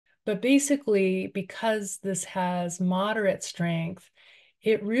But basically, because this has moderate strength,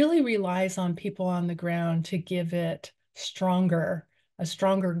 it really relies on people on the ground to give it a stronger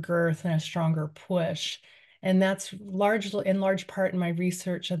girth and a stronger push. And that's largely, in large part, in my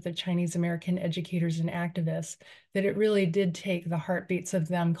research of the Chinese American educators and activists, that it really did take the heartbeats of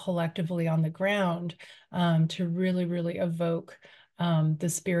them collectively on the ground to really, really evoke the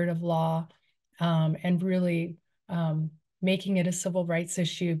spirit of law and really making it a civil rights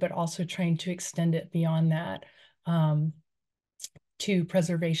issue, but also trying to extend it beyond that to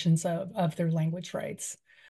preservations of their language rights.